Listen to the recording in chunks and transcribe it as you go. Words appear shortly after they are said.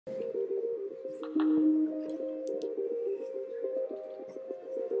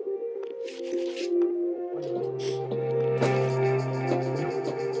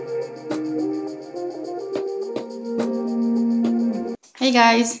Hey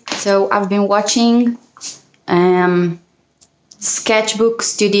guys, so I've been watching Sketchbook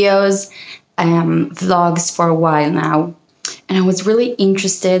Studios vlogs for a while now, and I was really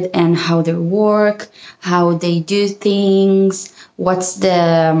interested in how they work, how they do things, what's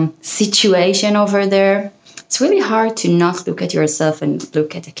the situation over there. It's really hard to not look at yourself and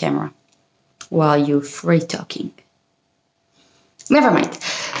look at the camera while you're free talking. Never mind.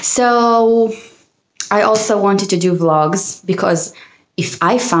 So I also wanted to do vlogs because if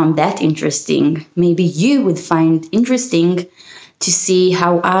I found that interesting, maybe you would find interesting to see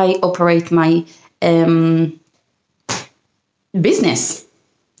how I operate my business.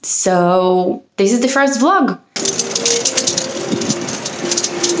 So this is the first vlog.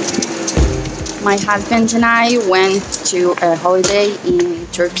 My husband and I went to a holiday in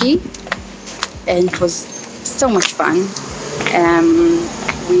Turkey, and it was so much fun.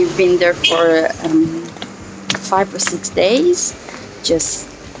 We've been there for 5 or 6 days, just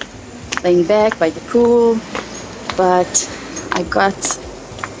laying back by the pool, but I got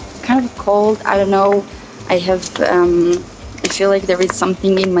kind of a cold. I don't know, I feel like there is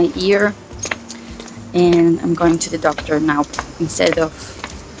something in my ear, and I'm going to the doctor now instead of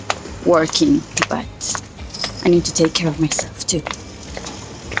working, but I need to take care of myself too.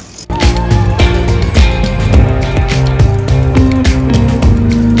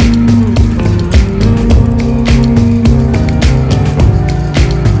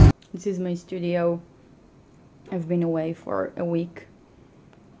 This is my studio. I've been away for a week,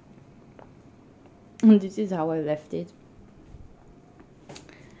 and this is how I left it.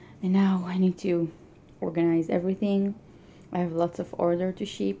 And now I need to organize everything. I have lots of order to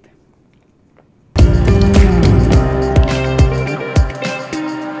ship.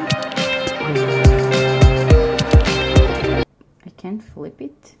 I can't flip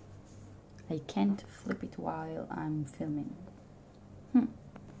it. I can't flip it while I'm filming.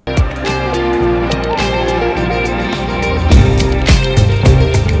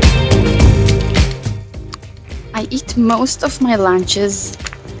 I eat most of my lunches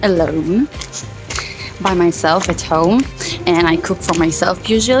alone, by myself at home, and I cook for myself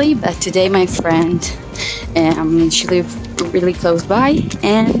usually, but today my friend, she lives really close by,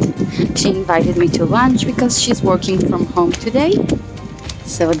 and she invited me to lunch because she's working from home today,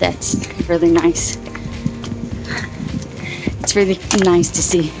 so that's really nice. It's really nice to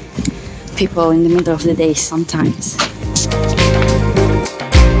see people in the middle of the day sometimes.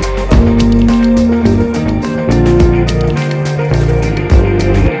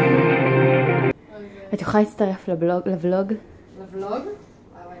 את יכולה להצטרף לבלוג? לבלוג?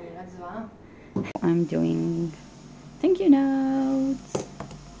 אבל אני רק זוועה. I'm doing thank you notes.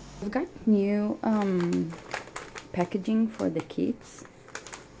 I've got new packaging for the kits.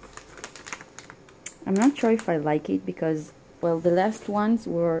 I'm not sure if I like it because, well, the last ones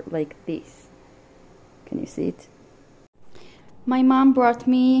were like this. Can you see it? My mom brought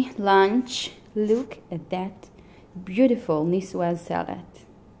me lunch. Look at that beautiful Niswaz salad.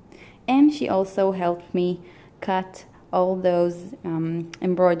 And she also helped me cut all those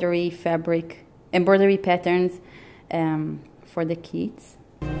embroidery patterns for the kids.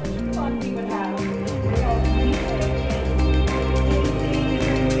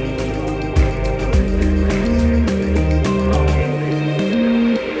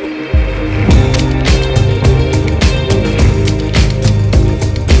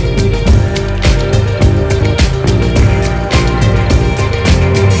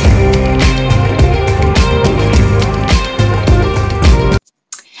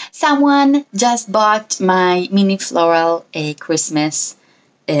 Someone just bought my mini floral Christmas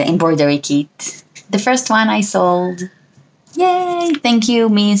embroidery kit. The first one I sold. Yay! Thank you,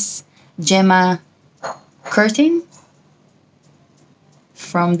 Miss Gemma Curtin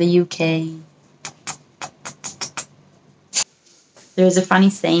from the UK. There's a funny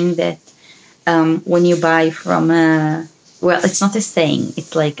saying that when you buy from a... Well, it's not a saying.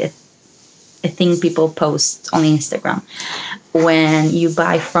 It's like a thing people post on Instagram. When you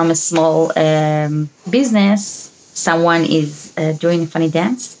buy from a small business, someone is doing a funny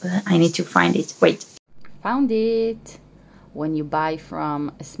dance. I need to find it. Wait. Found it. When you buy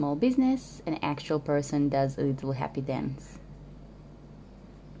from a small business, an actual person does a little happy dance.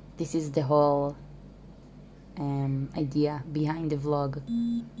 This is the whole idea behind the vlog.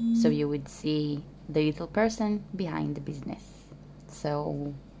 So you would see the little person behind the business.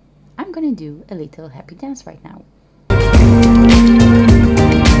 So I'm gonna do a little happy dance right now.